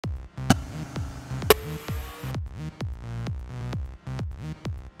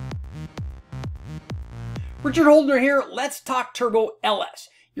Richard Holdner here. Let's talk Turbo LS.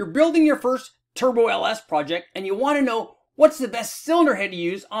 You're building your first Turbo LS project and you want to know what's the best cylinder head to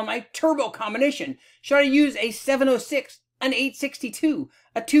use on my turbo combination. Should I use a 706, an 862,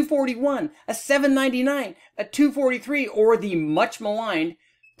 a 241, a 799, a 243, or the much maligned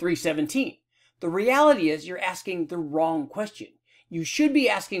 317? The reality is you're asking the wrong question. You should be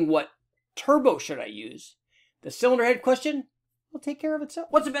asking what turbo should I use? The cylinder head question will take care of itself.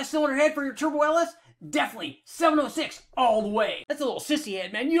 What's the best cylinder head for your Turbo LS? Definitely 706 all the way. That's a little sissy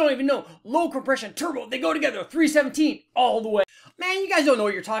head, man. You don't even know. Low compression turbo, they go together. 317 all the way. Man, you guys don't know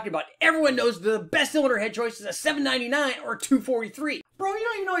what you're talking about. Everyone knows the best cylinder head choice is a 799 or 243. Bro, you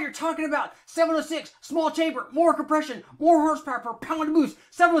don't even know what you're talking about. 706, small chamber, more compression, more horsepower per pound of boost.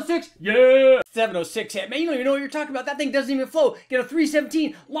 706, yeah! 706 head, man, you don't even know what you're talking about. That thing doesn't even flow. Get a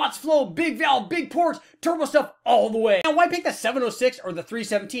 317, lots of flow, big valve, big ports, turbo stuff all the way. Now, why pick the 706 or the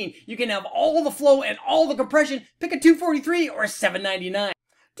 317? You can have all the flow and all the compression. Pick a 243 or a 799.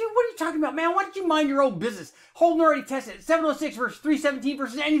 Dude, what are you talking about, man? Why don't you mind your own business? Holdner already tested it. 706 versus 317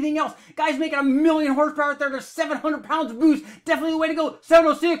 versus anything else. Guys making 1,000,000 horsepower out there. There's 700 pounds of boost. Definitely the way to go.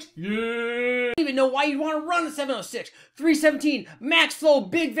 706, yeah! I don't even know why you'd want to run a 706. 317, max flow,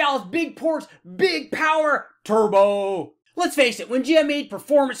 big valves, big ports, big power, turbo. Let's face it, when GM made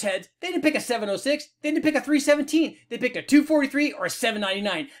performance heads, they didn't pick a 706, they didn't pick a 317, they picked a 243 or a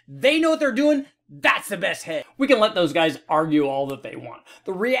 799. They know what they're doing. That's the best head. We can let those guys argue all that they want.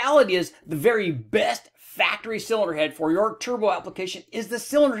 The reality is the very best factory cylinder head for your turbo application is the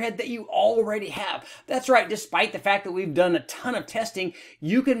cylinder head that you already have. That's right, despite the fact that we've done a ton of testing,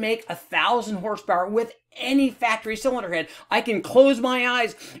 you can make 1,000 horsepower with any factory cylinder head. I can close my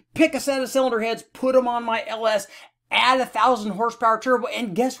eyes, pick a set of cylinder heads, put them on my LS, add 1,000 horsepower turbo,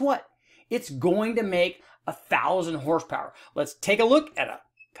 and guess what? It's going to make 1,000 horsepower. Let's take a look at a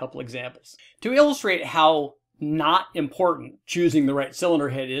couple examples. To illustrate how not important choosing the right cylinder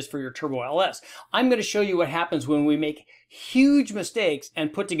head is for your Turbo LS, I'm going to show you what happens when we make huge mistakes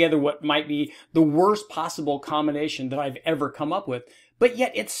and put together what might be the worst possible combination that I've ever come up with, but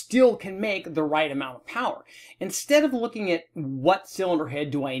yet it still can make the right amount of power. Instead of looking at what cylinder head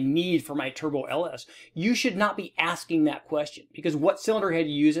do I need for my Turbo LS, you should not be asking that question, because what cylinder head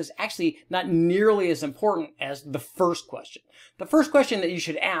you use is actually not nearly as important as the first question. The first question that you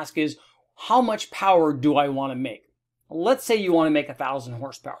should ask is, how much power do I want to make? Let's say you want to make 1,000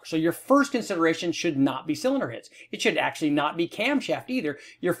 horsepower. So your first consideration should not be cylinder heads. It should actually not be camshaft either.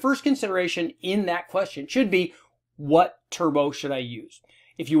 Your first consideration in that question should be, what turbo should I use?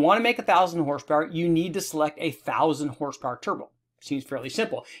 If you want to make 1,000 horsepower, you need to select a 1,000 horsepower turbo. Seems fairly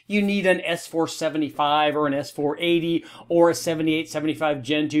simple. You need an S475 or an S480 or a 7875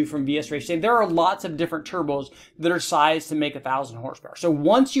 Gen 2 from VS Racing. There are lots of different turbos that are sized to make 1,000 horsepower. So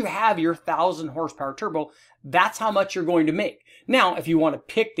once you have your 1,000 horsepower turbo, that's how much you're going to make. Now, if you want to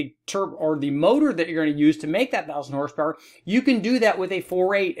pick the turbo or the motor that you're going to use to make that 1,000 horsepower, you can do that with a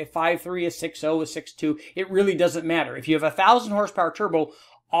 4.8, a 5.3, a 6.0, a 6.2. It really doesn't matter. If you have a 1,000 horsepower turbo,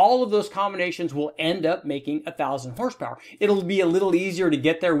 all of those combinations will end up making 1,000 horsepower. It'll be a little easier to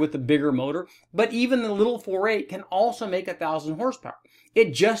get there with the bigger motor, but even the little 4.8 can also make 1,000 horsepower.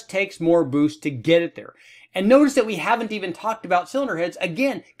 It just takes more boost to get it there. And notice that we haven't even talked about cylinder heads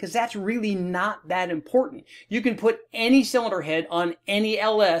again, because that's really not that important. You can put any cylinder head on any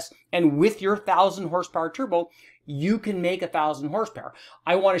LS, and with your 1,000 horsepower turbo, you can make 1,000 horsepower.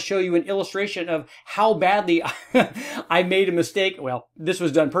 I want to show you an illustration of how badly I made a mistake. Well, this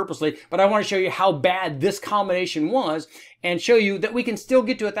was done purposely, but I want to show you how bad this combination was and show you that we can still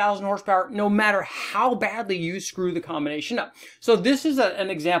get to 1,000 horsepower no matter how badly you screw the combination up. So this is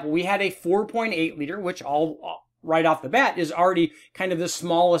an example. We had a 4.8 liter, which right off the bat is already kind of the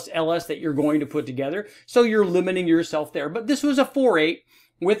smallest LS that you're going to put together. So you're limiting yourself there. But this was a 4.8.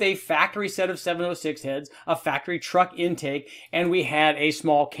 with a factory set of 706 heads, a factory truck intake, and we had a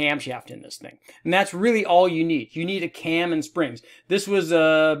small camshaft in this thing. And that's really all you need. You need a cam and springs. This was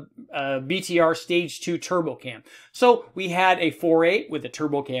a BTR Stage 2 turbo cam. So we had a 4.8 with a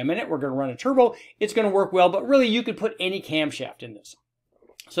turbo cam in it. We're going to run a turbo. It's going to work well, but really you could put any camshaft in this.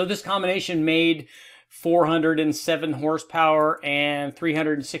 So this combination made 407 horsepower and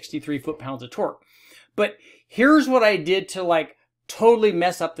 363 foot-pounds of torque. But here's what I did to totally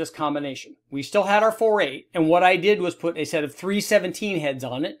mess up this combination. We still had our 4.8, and what I did was put a set of 317 heads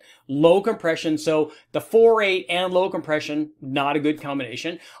on it, low compression, so the 4.8 and low compression, not a good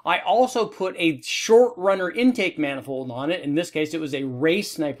combination. I also put a short runner intake manifold on it. In this case, it was a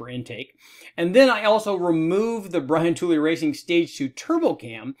Race Sniper intake. And then I also removed the Brian Tooley Racing Stage 2 turbo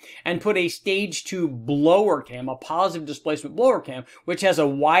cam and put a Stage 2 blower cam, a positive displacement blower cam, which has a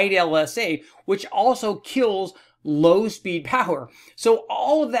wide LSA, which also kills low speed power. So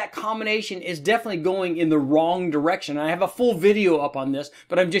all of that combination is definitely going in the wrong direction. I have a full video up on this,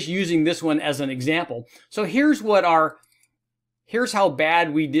 but I'm just using this one as an example. So here's how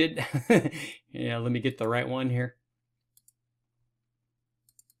bad we did. Yeah, let me get the right one here.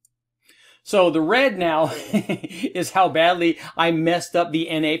 So the red now is how badly I messed up the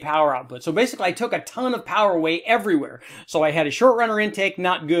NA power output. So basically I took a ton of power away everywhere. So I had a short runner intake,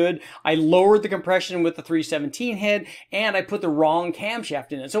 not good. I lowered the compression with the 317 head, and I put the wrong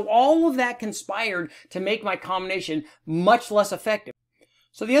camshaft in it. So all of that conspired to make my combination much less effective.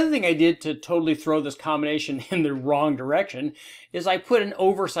 So the other thing I did to totally throw this combination in the wrong direction is I put an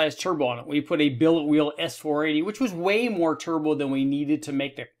oversized turbo on it. We put a billet wheel S480, which was way more turbo than we needed to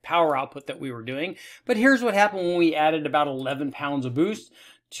make the power output that we were doing. But here's what happened when we added about 11 pounds of boost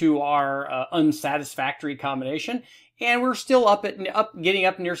to our unsatisfactory combination. And we're still getting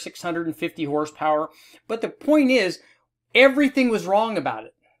up near 650 horsepower. But the point is, everything was wrong about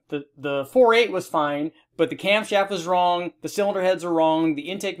it. The 4.8 was fine, but the camshaft was wrong, the cylinder heads are wrong, the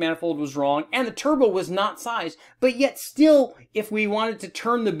intake manifold was wrong, and the turbo was not sized. But yet still, if we wanted to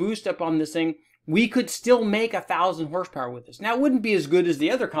turn the boost up on this thing, we could still make 1,000 horsepower with this. Now, it wouldn't be as good as the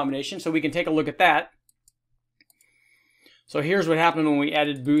other combination, so we can take a look at that. So here's what happened when we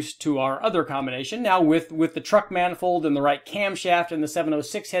added boost to our other combination. Now with the truck manifold and the right camshaft and the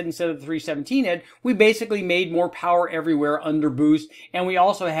 706 head instead of the 317 head, we basically made more power everywhere under boost. And we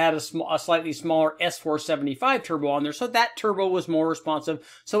also had a slightly smaller S475 turbo on there, so that turbo was more responsive.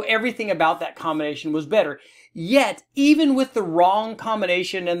 So everything about that combination was better. Yet, even with the wrong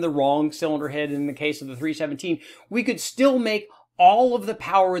combination and the wrong cylinder head in the case of the 317, we could still make all of the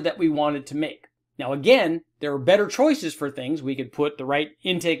power that we wanted to make. Now again, there are better choices for things. We could put the right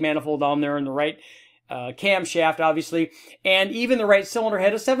intake manifold on there and the right camshaft, obviously, and even the right cylinder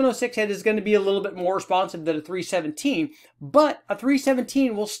head. A 706 head is going to be a little bit more responsive than a 317, but a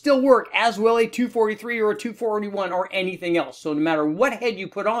 317 will still work as well a 243 or a 241 or anything else. So no matter what head you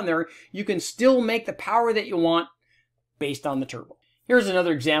put on there, you can still make the power that you want based on the turbo. Here's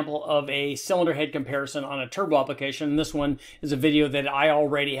another example of a cylinder head comparison on a turbo application. This one is a video that I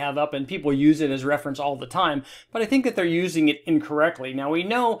already have up, and people use it as reference all the time, but I think that they're using it incorrectly. Now we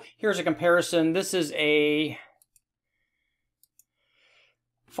know, here's a comparison. This is a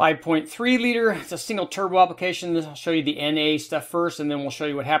 5.3 liter. It's a single turbo application. I'll show you the NA stuff first, and then we'll show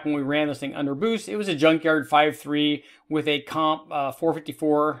you what happened when we ran this thing under boost. It was a junkyard 5.3 with a comp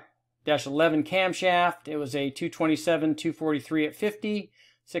 454 -11 camshaft. It was a 227, 243 at 50,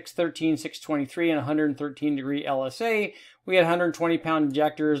 613, 623, and 113 degree LSA. We had 120 pound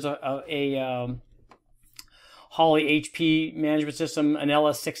injectors, a Holley HP management system, an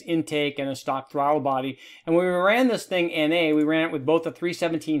LS6 intake, and a stock throttle body. And when we ran this thing NA, we ran it with both the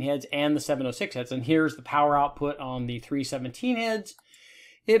 317 heads and the 706 heads. And here's the power output on the 317 heads.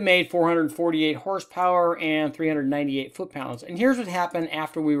 It made 448 horsepower and 398 foot-pounds. And here's what happened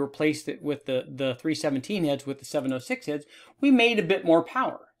after we replaced it with the 317 heads with the 706 heads. We made a bit more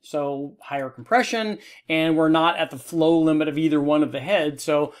power. So higher compression, and we're not at the flow limit of either one of the heads.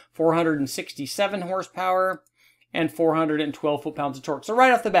 So 467 horsepower and 412 foot-pounds of torque. So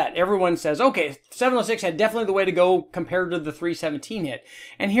right off the bat, everyone says, okay, 706 head definitely the way to go compared to the 317 head.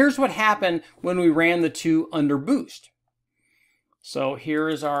 And here's what happened when we ran the two under boost. So here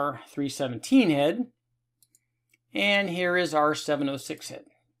is our 317 head, and here is our 706 head.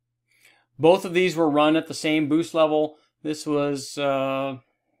 Both of these were run at the same boost level. This was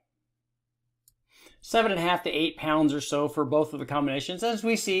 7.5 to 8 pounds or so for both of the combinations. As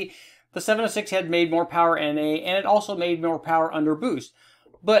we see, the 706 head made more power NA, and it also made more power under boost.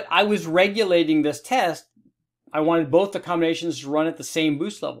 But I was regulating this test. I wanted both the combinations to run at the same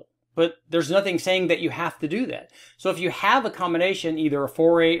boost level. But there's nothing saying that you have to do that. So if you have a combination, either a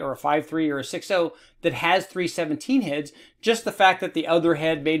 4.8 or a 5.3 or a 6.0 that has 317 heads, just the fact that the other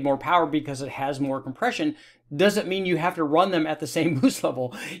head made more power because it has more compression doesn't mean you have to run them at the same boost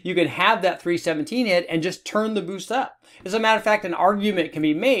level. You can have that 317 head and just turn the boost up. As a matter of fact, an argument can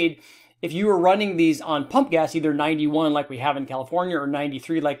be made if you were running these on pump gas, either 91 like we have in California or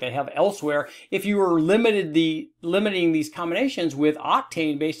 93 like they have elsewhere, if you were limiting these combinations with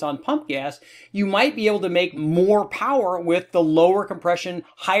octane based on pump gas, you might be able to make more power with the lower compression,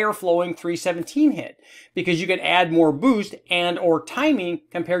 higher flowing 317 head, because you could add more boost and or timing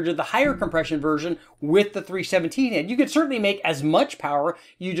compared to the higher compression version with the 317 head. You could certainly make as much power,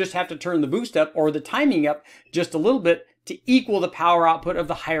 you just have to turn the boost up or the timing up just a little bit to equal the power output of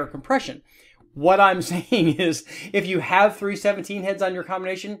the higher compression. What I'm saying is, if you have 317 heads on your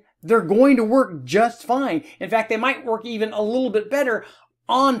combination, they're going to work just fine. In fact, they might work even a little bit better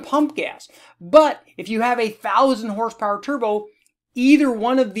on pump gas. But if you have a 1,000 horsepower turbo, either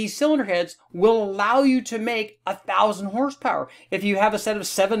one of these cylinder heads will allow you to make 1,000 horsepower. If you have a set of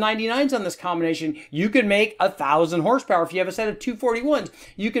 799s on this combination, you can make 1,000 horsepower. If you have a set of 241s,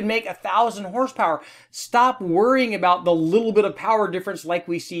 you can make 1,000 horsepower. Stop worrying about the little bit of power difference like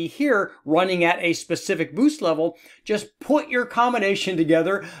we see here running at a specific boost level. Just put your combination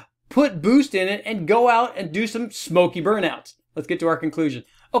together, put boost in it, and go out and do some smoky burnouts. Let's get to our conclusion.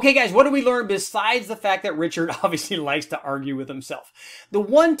 Okay, guys, what did we learn besides the fact that Richard obviously likes to argue with himself? The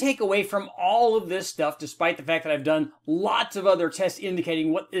one takeaway from all of this stuff, despite the fact that I've done lots of other tests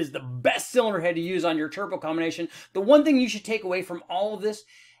indicating what is the best cylinder head to use on your turbo combination, the one thing you should take away from all of this,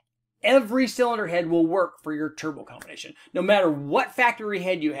 every cylinder head will work for your turbo combination. No matter what factory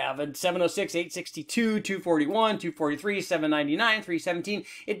head you have, a 706, 862, 241, 243, 799, 317,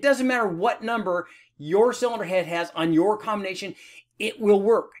 it doesn't matter what number your cylinder head has on your combination, it will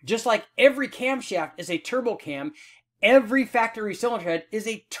work. Just like every camshaft is a turbo cam, every factory cylinder head is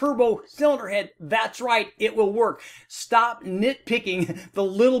a turbo cylinder head. That's right, it will work. Stop nitpicking the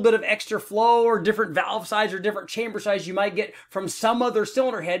little bit of extra flow or different valve size or different chamber size you might get from some other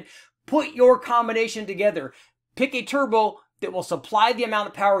cylinder head. Put your combination together. Pick a turbo that will supply the amount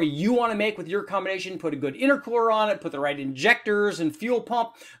of power you want to make with your combination. Put a good intercooler on it, put the right injectors and fuel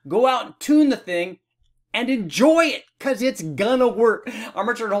pump. Go out and tune the thing and enjoy it, because it's gonna work. I'm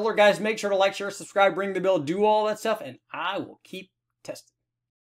Richard Holler, guys. Make sure to like, share, subscribe, ring the bell, do all that stuff, and I will keep testing.